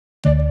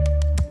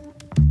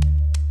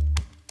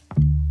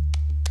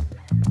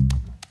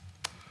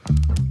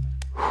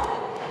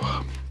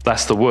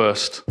That's the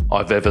worst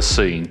I've ever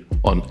seen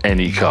on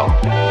any car.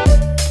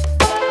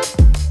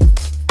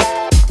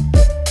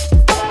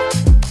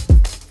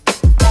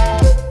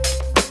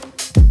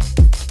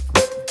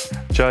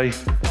 Jay,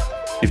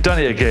 you've done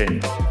it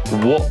again.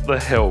 What the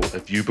hell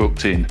have you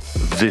booked in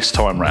this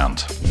time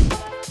round?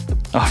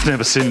 I've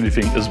never seen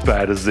anything as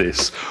bad as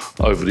this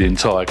over the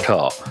entire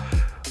car.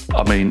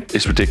 I mean,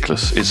 it's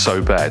ridiculous. It's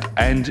so bad.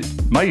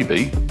 And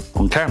maybe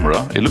on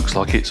camera, it looks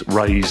like it's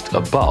raised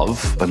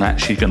above and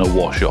actually going to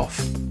wash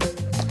off.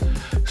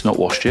 It's not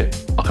washed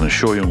yet. I can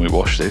assure you when we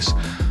wash this,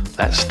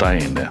 that's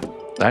staying there.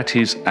 That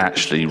is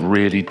actually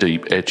really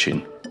deep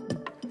etching.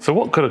 So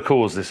what could have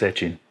caused this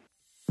etching?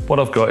 What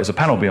I've got is a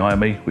panel behind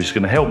me, which is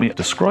going to help me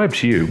describe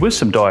to you with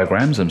some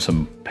diagrams and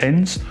some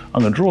pens.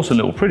 I'm going to draw some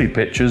little pretty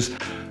pictures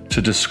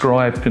to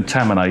describe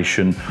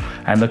contamination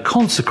and the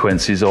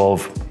consequences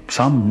of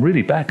some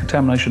really bad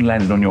contamination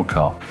landing on your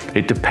car.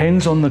 It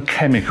depends on the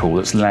chemical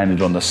that's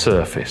landed on the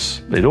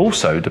surface. It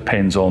also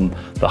depends on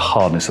the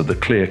hardness of the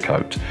clear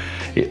coat.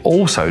 It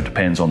also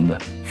depends on the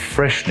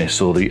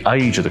freshness or the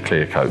age of the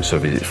clear coat. So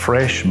is it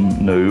fresh,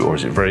 new, or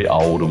is it very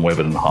old and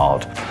weathered and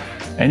hard?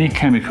 Any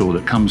chemical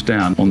that comes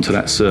down onto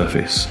that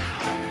surface,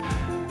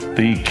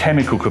 the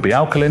chemical could be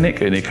alkalinic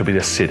and it could be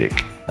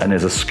acidic, and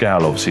there's a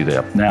scale obviously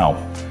there. Now,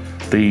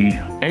 the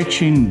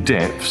etching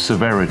depth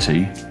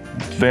severity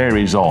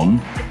varies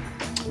on,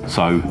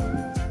 so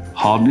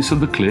hardness of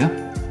the clear,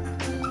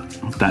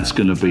 that's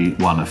going to be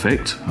one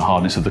effect, the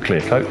hardness of the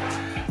clear coat.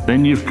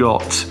 Then you've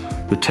got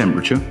the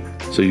temperature,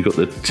 so you've got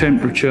the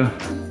temperature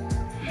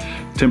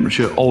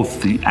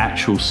of the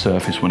actual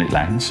surface when it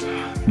lands.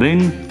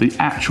 Then the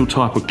actual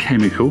type of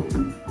chemical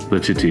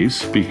that it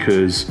is,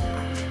 because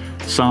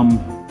some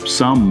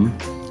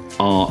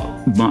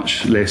are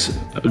much less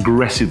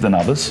aggressive than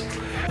others.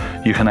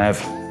 You can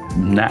have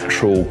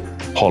natural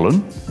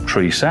pollen,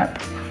 tree sap.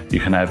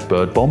 You can have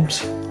bird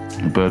bombs,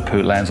 bird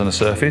poo lands on the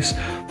surface.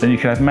 Then you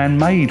can have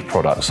man-made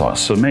products like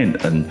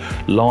cement and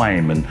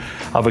lime and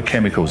other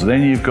chemicals.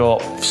 Then you've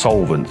got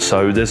solvents.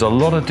 So there's a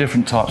lot of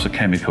different types of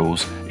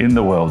chemicals in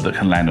the world that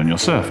can land on your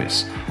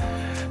surface.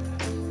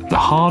 The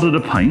harder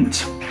the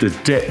paint, the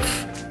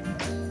depth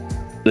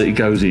that it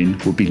goes in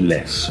will be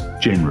less,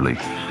 generally.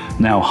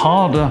 Now,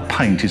 harder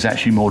paint is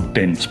actually more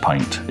dense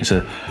paint. It's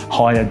a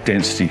higher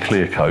density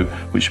clear coat,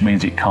 which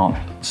means it can't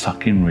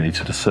suck in really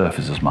to the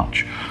surface as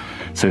much.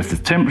 So if the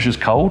temperature's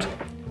cold,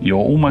 you're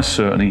almost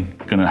certainly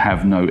going to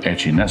have no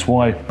etching. That's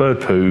why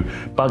bird poo,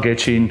 bug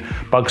etching,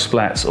 bug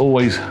splats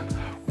always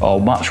are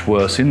much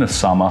worse in the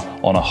summer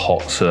on a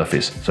hot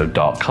surface, so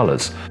dark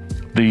colours.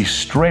 The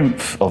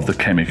strength of the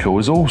chemical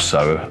is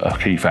also a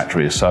key factor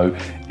here. So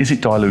is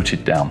it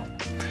diluted down?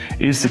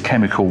 Is the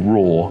chemical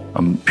raw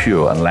and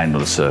pure and land on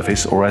the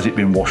surface, or has it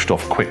been washed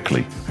off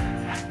quickly?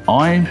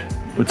 I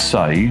would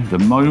say the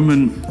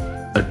moment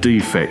a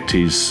defect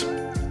is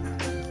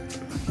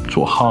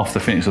sort of half the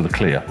thickness of the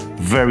clear,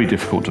 very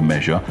difficult to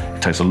measure.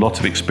 It takes a lot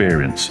of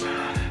experience.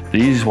 The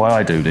easiest way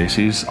I do this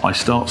is I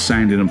start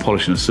sanding and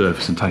polishing the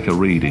surface and take a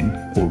reading,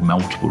 or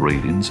multiple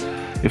readings.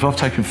 If I've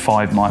taken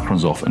 5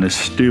 microns off and there's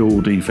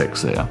still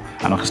defects there,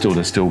 and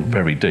they're still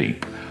very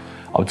deep,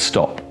 I would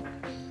stop.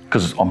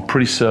 Because I'm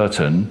pretty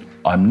certain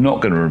I'm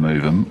not going to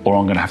remove them, or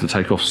I'm going to have to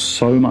take off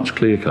so much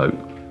clear coat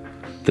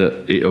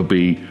that it'll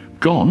be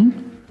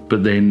gone,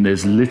 but then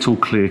there's little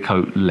clear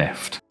coat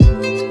left.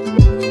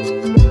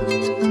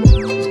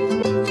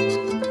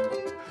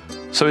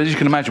 So as you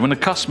can imagine, when the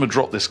customer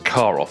dropped this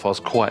car off, I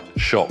was quite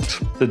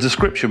shocked. The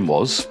description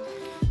was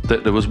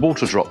that there was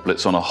water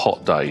droplets on a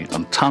hot day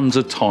and tons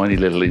of tiny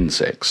little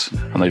insects,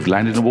 and they've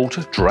landed in the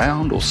water,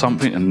 drowned or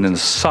something, and then the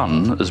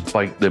sun has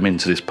baked them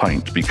into this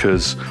paint,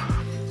 because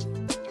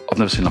I've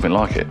never seen nothing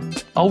like it.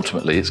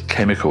 Ultimately, it's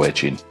chemical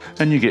etching,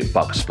 and you get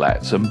bug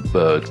splats and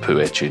bird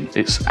poo etching.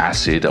 It's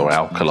acid or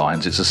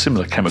alkalines. It's a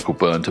similar chemical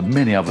burn to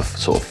many other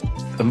sort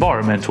of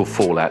environmental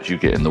fallouts you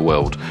get in the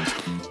world.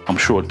 I'm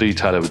sure a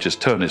detailer would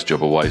just turn this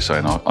job away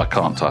saying, I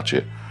can't touch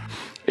it.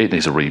 It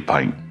needs a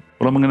repaint.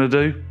 What am I going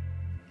to do?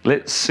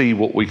 Let's see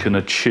what we can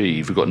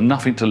achieve. We've got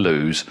nothing to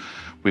lose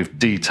with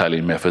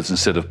detailing methods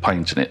instead of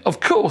painting it. Of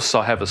course,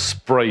 I have a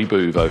spray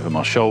booth over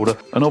my shoulder,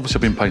 and obviously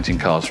I've been painting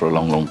cars for a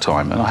long, long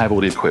time, and I have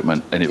all the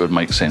equipment, and it would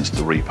make sense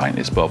to repaint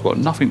this, but I've got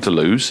nothing to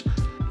lose.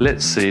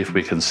 Let's see if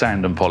we can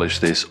sand and polish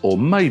this, or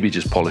maybe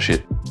just polish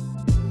it.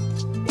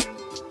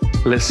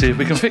 Let's see if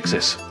we can fix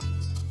this.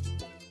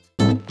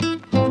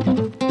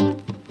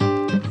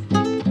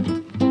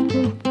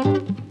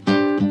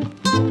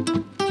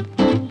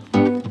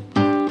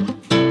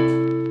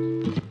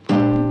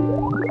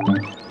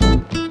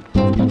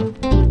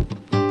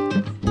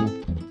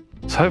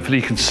 So hopefully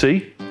you can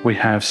see we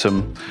have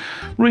some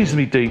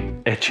reasonably deep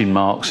etching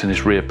marks in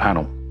this rear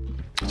panel.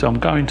 So I'm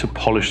going to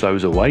polish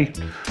those away.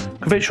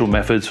 Conventional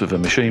methods with a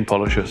machine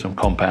polisher, some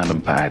compound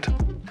and pad.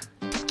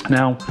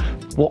 Now,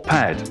 what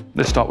pad?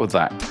 Let's start with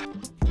that.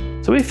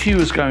 So if you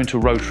was going to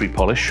rotary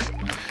polish,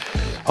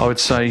 I would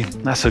say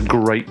that's a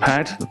great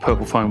pad, the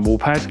purple foam wall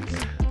pad.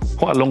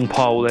 Quite a long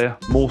pile there,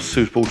 more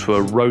suitable to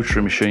a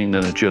rotary machine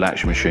than a dual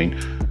action machine.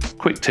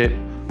 Quick tip,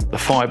 the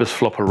fibres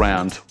flop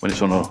around when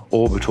it's on an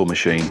orbital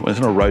machine. When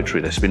it's on a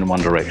rotary, they spin in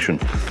one direction.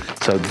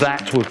 So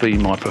that would be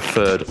my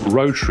preferred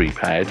rotary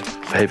pad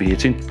for heavy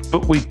hitting.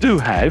 But we do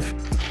have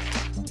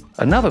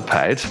another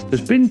pad.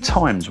 There's been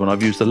times when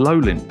I've used the low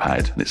lint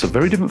pad, and it's a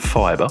very different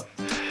fibre,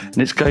 and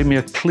it's gave me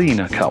a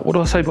cleaner cut. What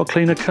do I say by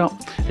cleaner cut?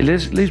 It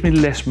leaves me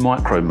less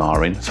micro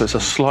marring, so it's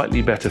a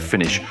slightly better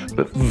finish,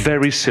 but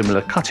very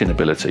similar cutting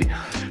ability.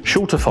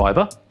 Shorter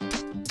fibre,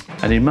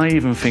 and you may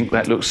even think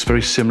that looks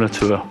very similar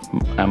to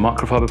our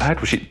microfiber pad,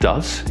 which it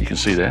does. You can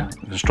see there,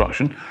 the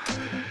construction.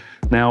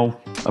 Now,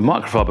 a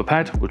microfiber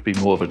pad would be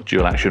more of a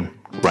dual action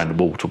random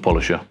water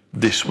polisher.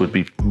 This would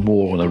be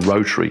more on a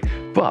rotary,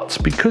 but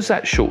because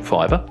that's short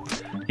fibre,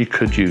 you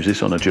could use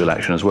this on a dual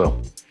action as well.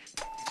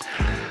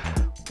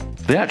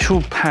 The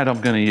actual pad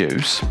I'm going to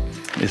use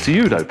is the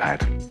UDO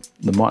pad,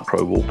 the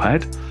Microwool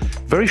pad.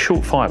 Very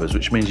short fibres,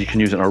 which means you can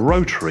use it on a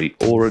rotary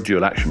or a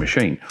dual action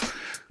machine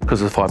because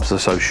the fibres are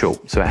so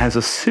short. So it has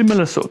a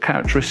similar sort of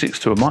characteristics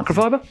to a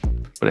microfiber,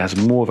 but it has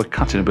more of a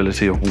cutting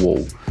ability of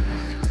wool.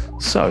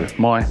 So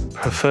my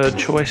preferred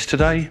choice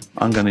today,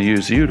 I'm going to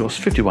use the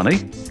UDOS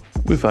 51E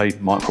with a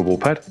Microwool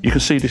pad. You can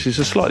see this is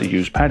a slightly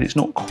used pad. It's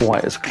not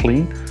quite as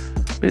clean,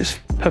 but it's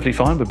perfectly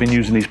fine. We've been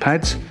using these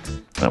pads.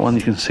 That one,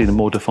 you can see the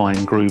more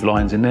defined groove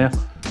lines in there.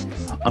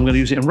 I'm going to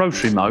use it in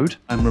rotary mode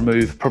and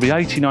remove probably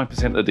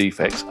 89% of the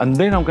defects. And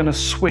then I'm going to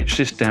switch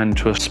this down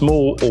to a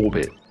small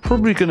orbit.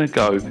 Probably going to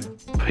go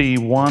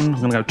P1, I'm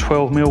going to go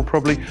 12 mil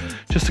probably,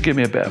 just to give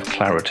me a bit of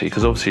clarity,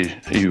 because obviously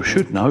you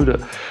should know that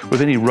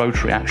with any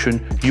rotary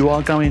action, you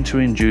are going to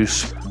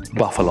induce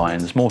buffer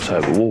lines, more so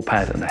of a wall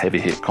pad and a heavy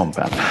hit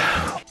compound.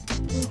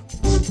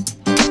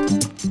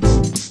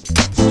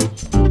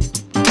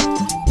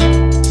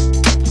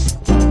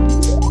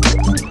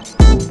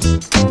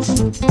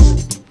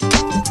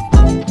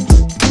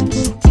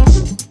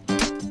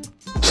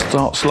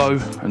 Start slow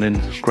and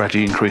then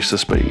gradually increase the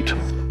speed.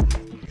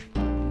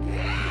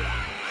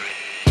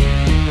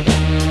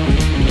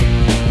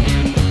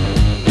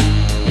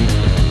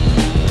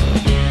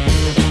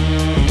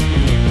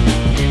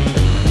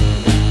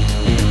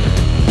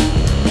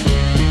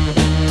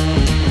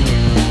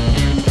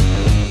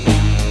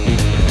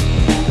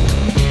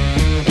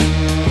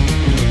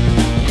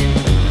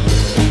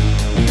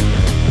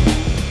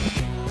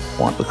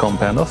 Wipe the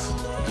compound off.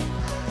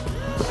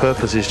 The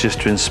purpose is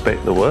just to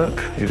inspect the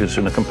work. You're just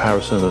doing a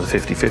comparison of the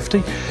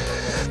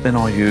 50-50. Then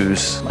I'll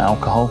use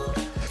alcohol.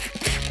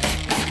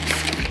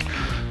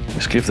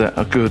 Just give that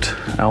a good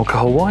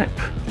alcohol wipe.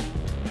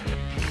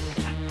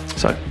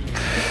 So,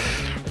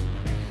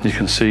 you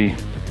can see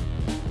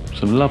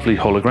some lovely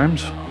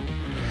holograms.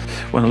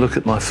 When I look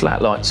at my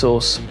flat light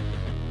source,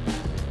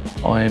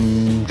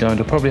 I'm going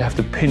to probably have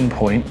to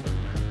pinpoint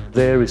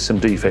there is some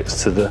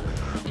defects to the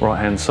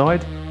right-hand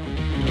side.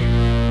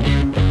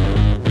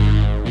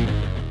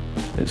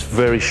 It's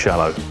very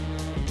shallow.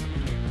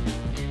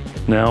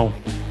 Now,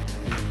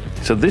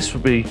 so this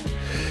would be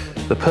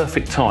the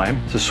perfect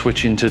time to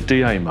switch into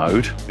DA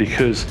mode,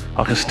 because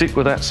I can stick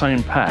with that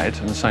same pad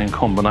and the same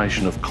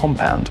combination of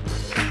compound.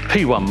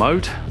 P1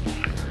 mode,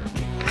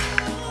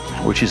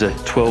 which is a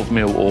 12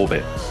 mil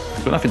orbit.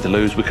 We've got nothing to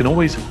lose. We can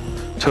always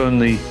turn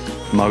the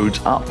modes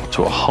up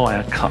to a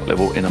higher cut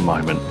level in a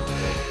moment.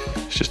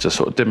 It's just a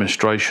sort of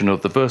demonstration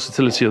of the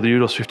versatility of the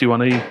UDOS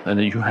 51E, and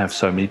that you have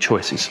so many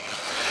choices.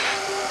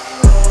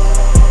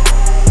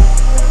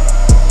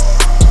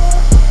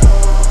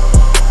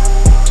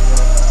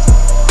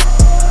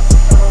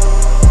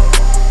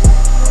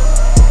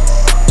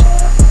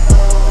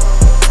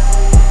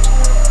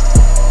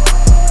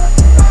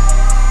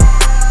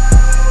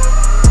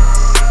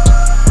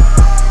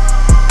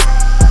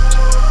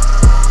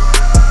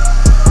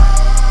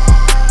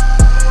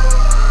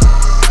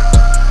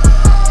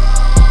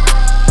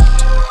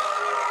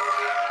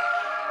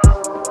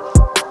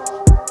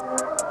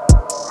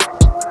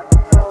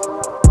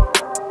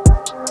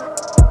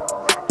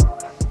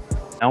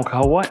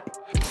 Alcohol wipe.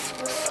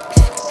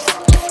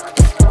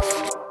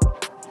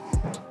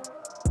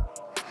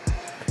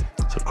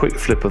 So a quick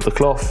flip of the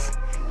cloth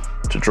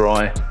to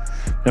dry.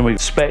 Then we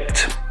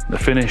inspect the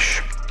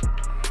finish.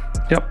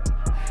 Yep,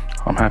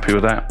 I'm happy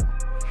with that.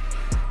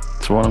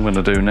 So what I'm going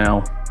to do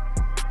now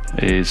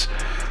is,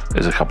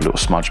 there's a couple of little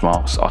smudge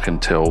marks. I can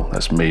tell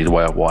that's me, the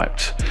way I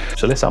wiped.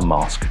 So let's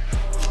unmask.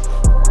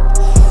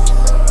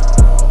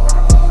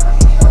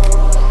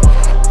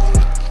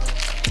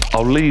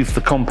 I'll leave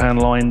the compound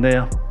line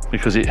there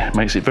because it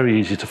makes it very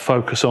easy to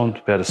focus on,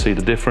 to be able to see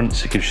the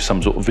difference. It gives you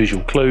some sort of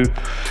visual clue.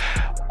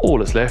 All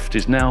that's left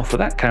is now for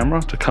that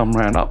camera to come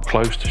round up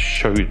close to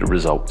show you the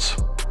results.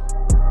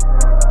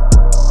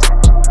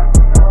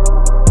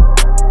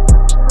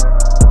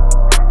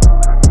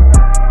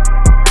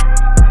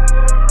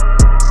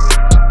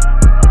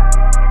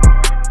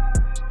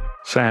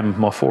 Sam,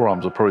 my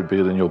forearms are probably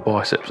bigger than your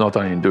biceps, and I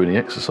don't even do any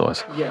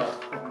exercise. Yeah.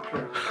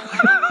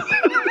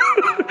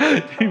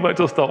 You might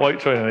just start weight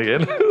training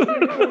again.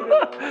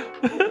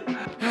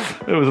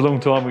 It was a long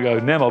time ago.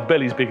 Now my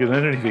belly's bigger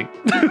than anything.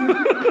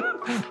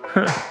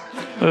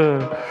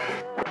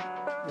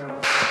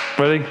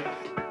 Ready?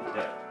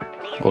 Yeah.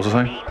 What was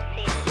I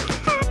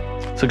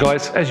saying? So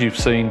guys, as you've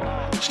seen,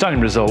 stunning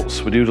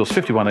results with the UDO's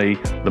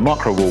 51E, the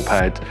Microwool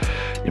pad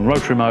in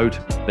rotary mode,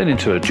 then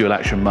into a dual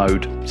action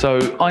mode.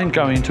 So I'm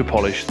going to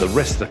polish the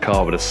rest of the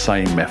car with the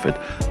same method.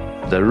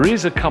 There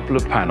is a couple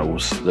of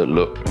panels that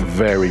look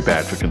very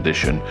bad for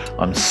condition.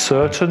 I'm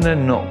certain they're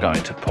not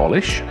going to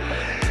polish.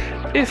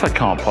 If I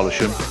can't polish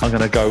them, I'm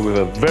going to go with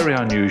a very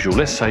unusual,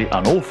 let's say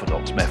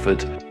unorthodox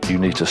method. You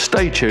need to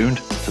stay tuned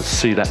to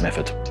see that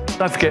method.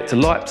 Don't forget to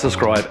like,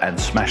 subscribe and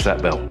smash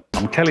that bell.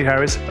 I'm Kelly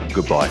Harris and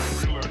goodbye.